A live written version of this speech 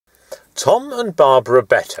Tom and Barbara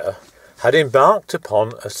Better had embarked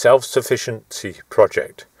upon a self-sufficiency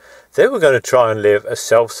project. They were going to try and live a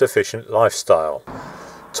self-sufficient lifestyle.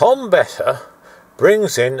 Tom Better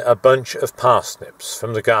brings in a bunch of parsnips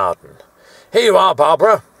from the garden. "Here you are,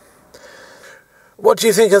 Barbara. What do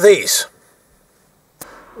you think of these?"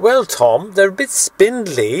 "Well, Tom, they're a bit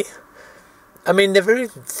spindly. They're very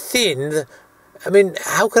thin.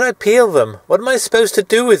 How can I peel them? What am I supposed to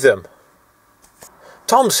do with them?"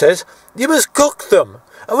 Tom says, "You must cook them,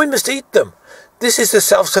 and we must eat them. This is the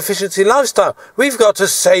self-sufficiency lifestyle. We've got to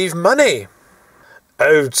save money."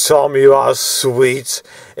 "Oh, Tom, you are sweet.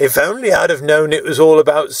 If only I'd have known it was all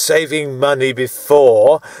about saving money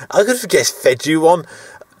before, I could have just fed you on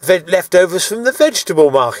leftovers from the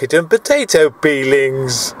vegetable market and potato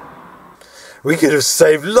peelings. We could have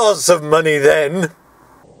saved lots of money then."